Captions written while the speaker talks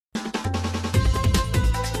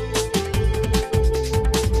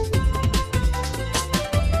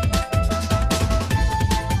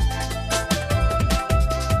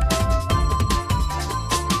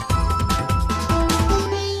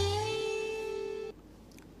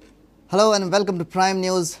Hello and welcome to Prime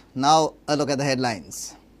News. Now a look at the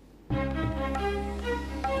headlines.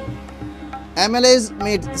 MLAs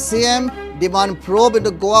meet CM, demand probe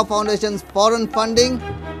into Goa Foundation's foreign funding.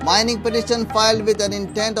 Mining petition filed with an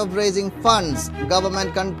intent of raising funds.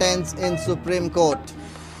 Government contends in Supreme Court.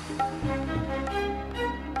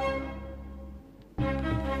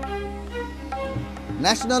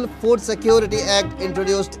 National Food Security Act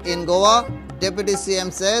introduced in Goa. Deputy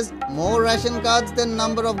CM says more ration cards than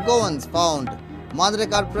number of Goans found.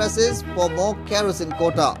 Madrekar presses for more kerosene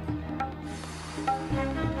quota.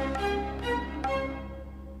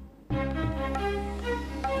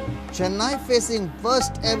 Chennai facing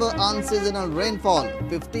worst ever unseasonal rainfall.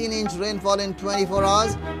 15-inch rainfall in 24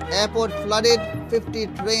 hours. Airport flooded. 50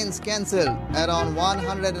 trains cancelled. Around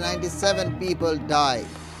 197 people died.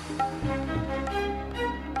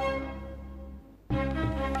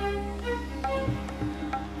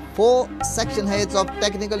 Four section heads of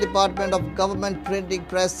Technical Department of Government Printing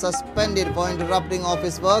Press suspended for interrupting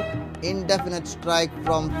office work. Indefinite strike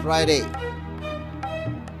from Friday.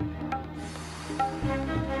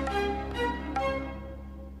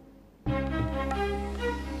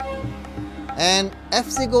 And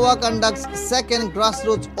FC Goa conducts second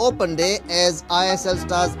grassroots open day as ISL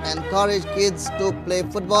stars encourage kids to play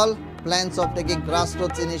football. Plans of taking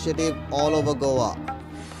grassroots initiative all over Goa.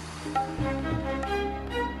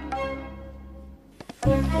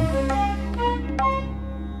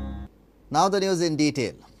 Now the news in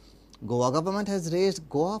detail. Goa government has raised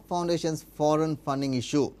Goa Foundation's foreign funding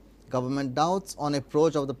issue. Government doubts on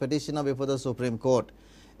approach of the petitioner before the Supreme Court.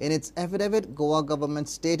 In its affidavit, Goa government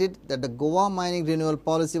stated that the Goa mining renewal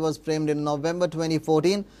policy was framed in November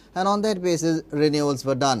 2014 and on that basis renewals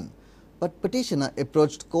were done. But petitioner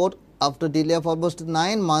approached court after delay of almost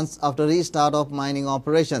 9 months after restart of mining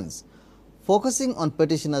operations. Focusing on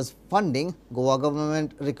petitioner's funding, Goa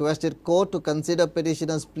government requested court to consider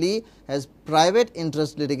petitioner's plea as private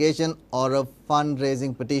interest litigation or a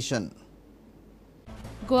fundraising petition.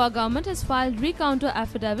 Goa government has filed recounter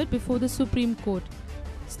affidavit before the Supreme Court.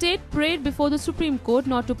 State prayed before the Supreme Court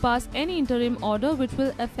not to pass any interim order which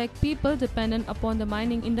will affect people dependent upon the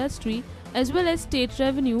mining industry as well as state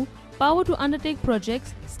revenue, power to undertake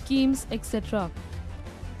projects, schemes, etc.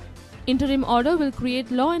 Interim order will create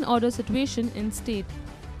law and order situation in state.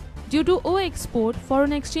 Due to ore export,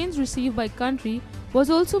 foreign exchange received by country was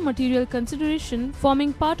also material consideration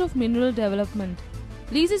forming part of mineral development.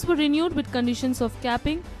 Leases were renewed with conditions of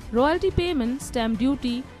capping, royalty payment, stamp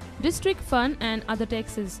duty, district fund and other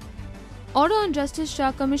taxes. Order on Justice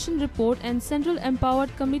Shah Commission report and Central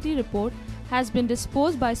Empowered Committee report has been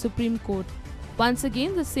disposed by Supreme Court. Once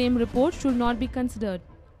again, the same report should not be considered.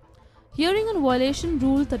 Hearing on violation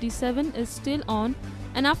rule 37 is still on,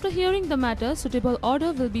 and after hearing the matter, suitable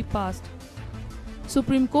order will be passed.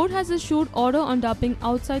 Supreme Court has issued order on dumping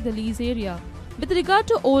outside the lease area. With regard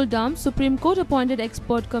to old dumps, Supreme Court appointed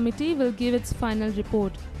expert committee will give its final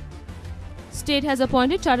report. State has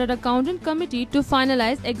appointed Chartered Accountant Committee to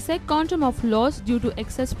finalize exact quantum of loss due to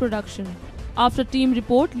excess production. After team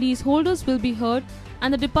report, leaseholders will be heard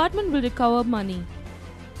and the department will recover money.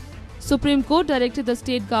 Supreme Court directed the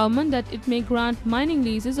state government that it may grant mining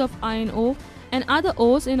leases of iron ore and other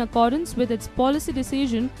ores in accordance with its policy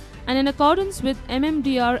decision and in accordance with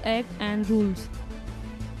MMDR Act and rules.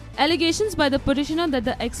 Allegations by the petitioner that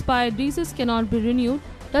the expired leases cannot be renewed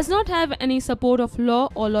does not have any support of law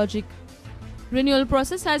or logic. Renewal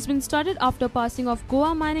process has been started after passing of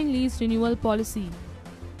Goa mining lease renewal policy.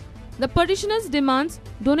 The petitioners demands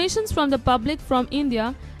donations from the public from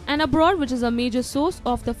India and abroad, which is a major source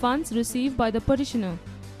of the funds received by the petitioner.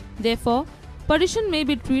 Therefore, petition may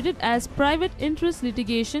be treated as private interest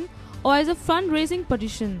litigation or as a fundraising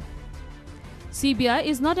petition. CBI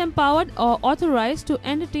is not empowered or authorized to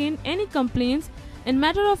entertain any complaints in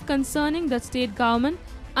matter of concerning the state government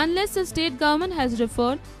unless the state government has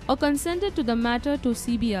referred or consented to the matter to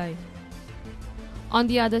CBI. On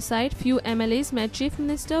the other side, few MLAs met Chief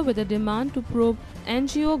Minister with a demand to probe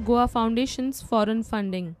NGO Goa Foundation's foreign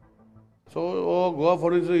funding. So, Goa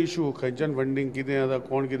Foundation issue, खंयच्यान funding कितें आता,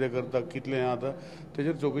 कोण कितें करता, कितलें आता,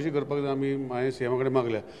 तेजेर चौकशी करपाक जाय आमी मागीर सीएमा कडेन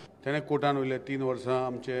मागल्या. तेणें कोर्टान वयले 3 वर्सां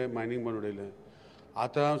आमचे मायनिंग बंद उडयलें.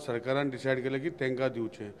 आतां सरकारान डिसायड केलें की तांकां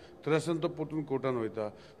दिवचें. तर आसतना तो परतून कोर्टान वयता.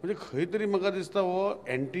 म्हणजे खंय तरी म्हाका दिसता हो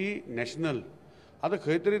एंटी नॅशनल. आतां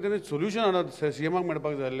खंय तरी तेणें सोल्युशन हाडप सीएमाक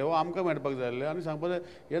मेळपाक जाय आसलें वो आमकां मेळपाक जाय आसलें आनी सांगपाक जाय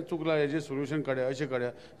हें चुकलां हेजें सोल्युशन काडया अशें काडया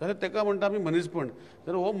जाल्यार ताका म्हणटा आमी मनीसपण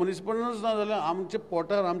जाल्यार हो मनीसपणच ना जाल्यार आमच्या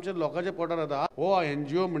पोटार आमच्या लोकांच्या पोटार येता हो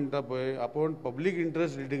एनजीओ म्हणटा पळय आपूण पब्लीक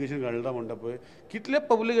इंट्रस्ट लिटिगेशन घालता म्हणटा पळय कितले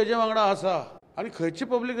पब्लीक हेजे वांगडा आसा आनी खंयचे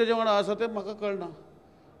पब्लीक हेजे वांगडा आसा तें म्हाका कळना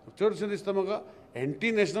चडशें दिसता म्हाका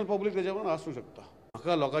एंटी नॅशनल पब्लीक तेच्या वांगडा आसूं शकता.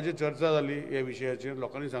 म्हाका लोकांची चर्चा जाली ह्या विशयाचेर,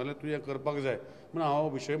 लोकांनी सांगलें तूं हें करपाक जाय म्हणून हांव हो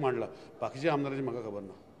विशय मांडला. बाकीच्या आमदारांची म्हाका खबर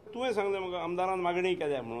ना. तुवें सांगलें म्हाका आमदारान मागणी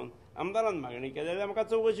केल्या म्हणून. आमदारान मागणी केल्या जाल्यार म्हाका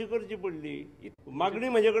चवकशी करची पडली. मागणी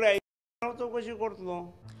म्हजे कडेन हांव चवकशी करतलो.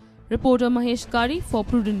 Reporter Mahesh Kari for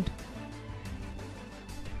Prudent.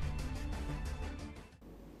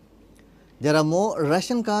 There are more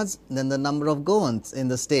ration cards than the number of Goans in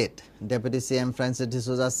the state. Deputy CM Francis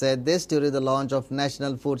D'Souza said this during the launch of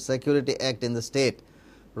National Food Security Act in the state.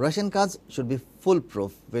 Ration cards should be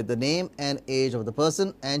foolproof with the name and age of the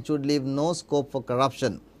person and should leave no scope for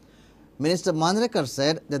corruption. Minister Manrekar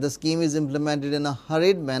said that the scheme is implemented in a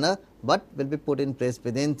hurried manner but will be put in place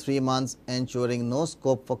within 3 months, ensuring no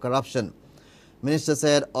scope for corruption. Minister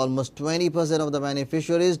said almost 20% of the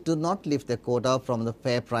beneficiaries do not lift their quota from the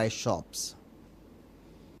fair price shops.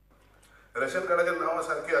 Ration कार्डाचेर नांव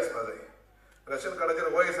सारकी आसपा जाय, ration कार्डाचेर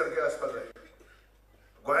वय सारकें आसपा जाय.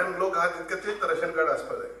 गोंयांत लोक आहा तितके तेच रेशन कार्ड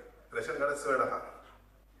आसपा जाय. रेशन कार्ड चड आहा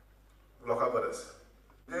लोकां परस.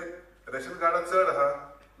 म्हणजे रेशन कार्ड चड आहा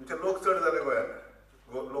म्हणजे लोक चड जाले गोंयांत,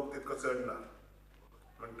 लोक तितको चड ना.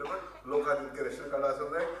 म्हणटकच लोक आहा तितके रेशन कार्ड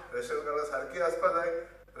आसूंक जाय. रेशन कार्ड सारकी आसपा जाय.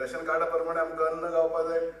 रेशन कार्डा प्रमाणे आमकां अन्न गावपा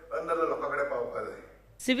जाय, अन्न लोकां कडेन पावपा जाय.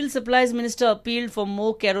 Civil Supplies Minister appealed for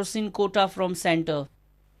more kerosene quota from center.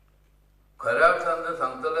 खऱ्या अर्थान जर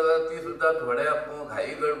सांगतले जाल्यार ती सुद्धा थोड्या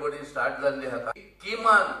घाई गडबडी स्टार्ट जाल्ली आहा.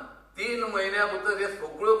 किमान 3 महिन्या भितर हे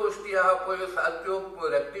सगळ्यो गोष्टी आहा पळय सारक्यो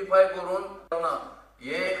रेक्टिफाय करून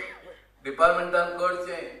हे डिपार्टमेंटान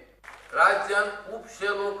करचें. राज्यांत खुबशे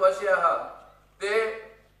लोक अशे आहा ते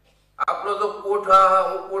आपलो जो कोठा आहा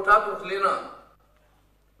हो कोठाच उखलिना,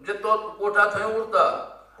 म्हणजे तो कोठा थंय उरता.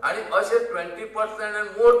 आणि अशे 20% आणि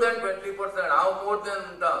मोर दॅन 20% हांव मोर दॅन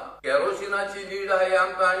म्हणटा. केरोसिनाची नीड आहे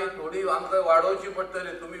आमकां आनी थोडी आमकां वाडोवची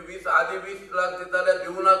पडटली. तुमी 20 लाख दिता जाल्यार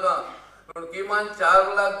दिवं नाका, पण किमान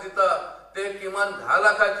 4 लाख दिता ते किमान 10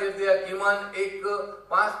 लाखाचेर दिया. किमान एक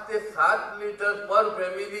 5 ते 7 लिटर पर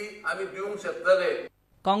फॅमिली आमी दिवंक शकतले.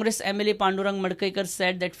 Congress MLA Pandurang Madkekar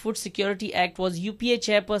said that Food Security Act was UPA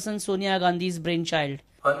chairperson Sonia Gandhi's brainchild.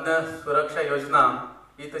 अन्न सुरक्षा योजना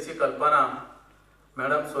ही तशी कल्पना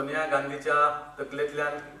मॅडम सोनिया गांधीच्या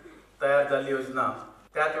तकलेंतल्यान तयार जाल्ली योजना.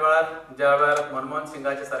 त्याच वेळार ज्या वेळार मनमोहन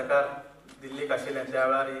सिंगाचे सरकार दिल्लीक आशिल्लें त्या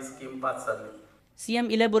वेळार ही स्कीम पास जाल्ली.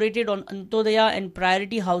 CM elaborated on Antodaya and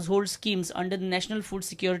priority household schemes under the National Food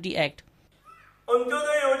Security Act.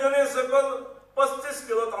 Antyodaya योजने सकल 35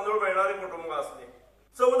 किलो तांदूळ मेळणारी कुटुंबां आसली.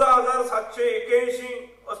 14,781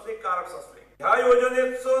 असली कार्ड्स असले. ह्या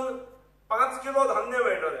योजनेतसून 5 किलो धान्य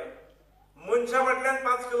मेळटले. मनशा फाटल्यान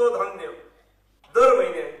 5 किलो धान्य दर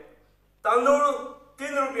महिने. तांदूळ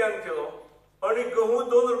 3 रुपयान किलो आणि गहू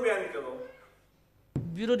 2 रुपयान kilo.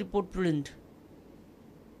 Bureau Report Prudent.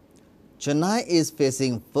 Chennai is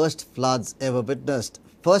facing worst floods ever witnessed.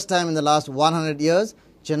 First time in the last 100 years,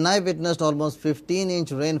 Chennai witnessed almost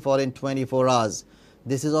 15-inch rainfall in 24 hours.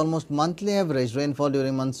 This is almost monthly average rainfall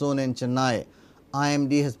during monsoon in Chennai.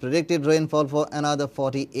 IMD has predicted rainfall for another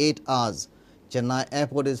 48 hours. Chennai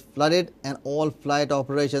airport is flooded and all flight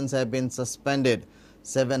operations have been suspended.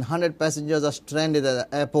 700 passengers are stranded at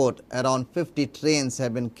the airport. Around 50 trains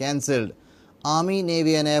have been cancelled. Army,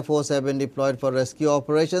 Navy and Air Force have been deployed for rescue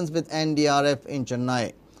operations with NDRF in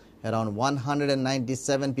Chennai. Around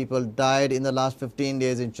 197 people died in the last 15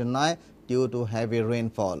 days in Chennai due to heavy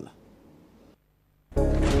rainfall.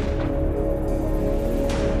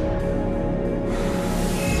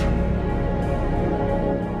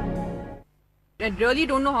 I really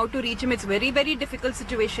don't know how to reach him. It's very, very difficult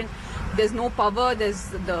situation. There's no power. There's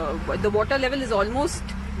the water level is almost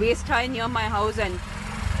waist high near my house, and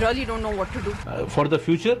really don't know what to do. For the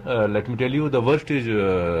future, let me tell you, the worst is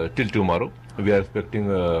till tomorrow. We are expecting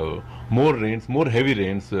more rains, more heavy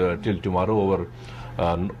rains till tomorrow over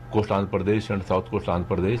coastal Andhra Pradesh and south coastal Andhra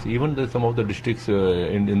Pradesh. Even some of the districts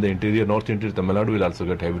in the interior, north interior Tamil Nadu will also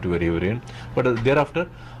get heavy to very heavy rain. But thereafter,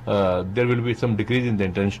 there will be some decrease in the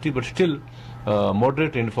intensity, but still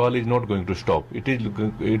moderate rainfall is not going to stop. It is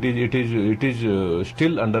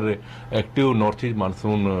still under a active northeast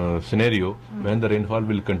monsoon scenario when the rainfall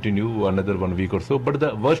will continue another 1 week or so. But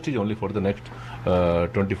the worst is only for the next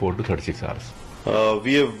 24 to 36 hours.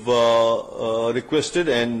 We have requested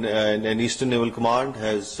and Eastern Naval Command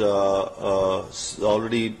has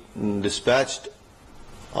already dispatched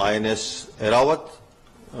INS Erawat,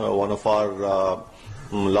 one of our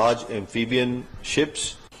large amphibian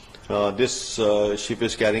ships. This ship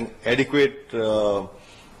is carrying adequate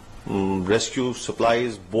rescue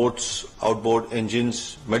supplies, boats, outboard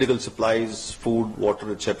engines, medical supplies, food,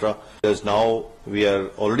 water, etc. As now we are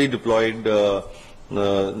already deployed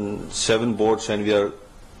 7 boats, and we are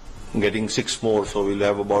getting 6 more, so we'll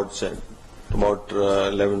have about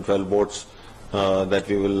 11-12 boats that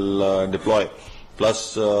we will deploy.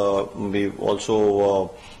 Plus, we've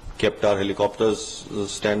also kept our helicopters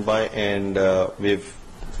standby, and we've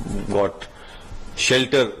got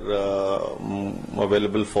shelter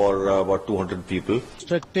available for about 200 people.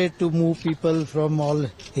 Instructed to move people from all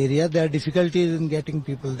areas. There are difficulties in getting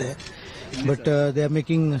people there, but they are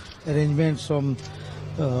making arrangements from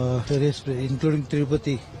various, including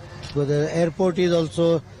Tirupati. So the airport is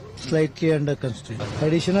also slightly under constraint.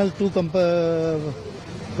 Additional 2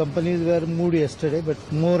 companies were moved yesterday, but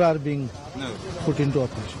more are being put into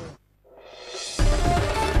operation.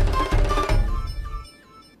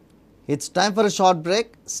 It's time for a short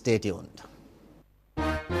break. Stay tuned.